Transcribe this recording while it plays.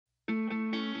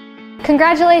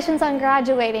Congratulations on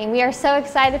graduating. We are so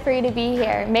excited for you to be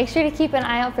here. Make sure to keep an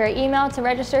eye out for your email to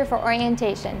register for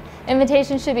orientation.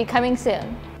 Invitations should be coming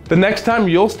soon. The next time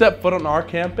you'll step foot on our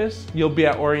campus, you'll be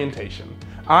at orientation.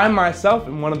 I myself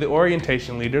am one of the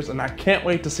orientation leaders, and I can't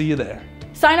wait to see you there.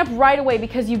 Sign up right away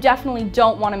because you definitely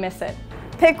don't want to miss it.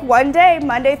 Pick one day,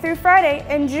 Monday through Friday,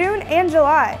 in June and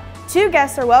July. 2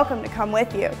 guests are welcome to come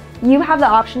with you. You have the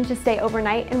option to stay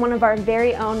overnight in one of our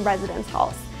very own residence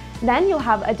halls. Then you'll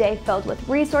have a day filled with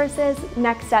resources,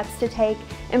 next steps to take,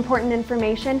 important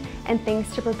information, and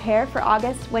things to prepare for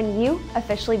August when you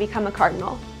officially become a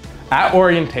Cardinal. At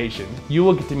orientation, you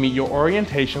will get to meet your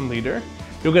orientation leader,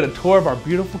 you'll get a tour of our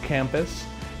beautiful campus,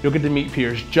 you'll get to meet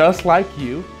peers just like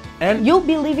you, and you'll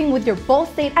be leaving with your full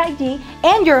state ID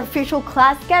and your official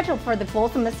class schedule for the full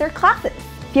semester classes.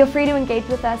 Feel free to engage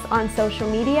with us on social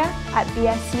media at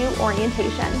BSU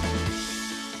Orientation.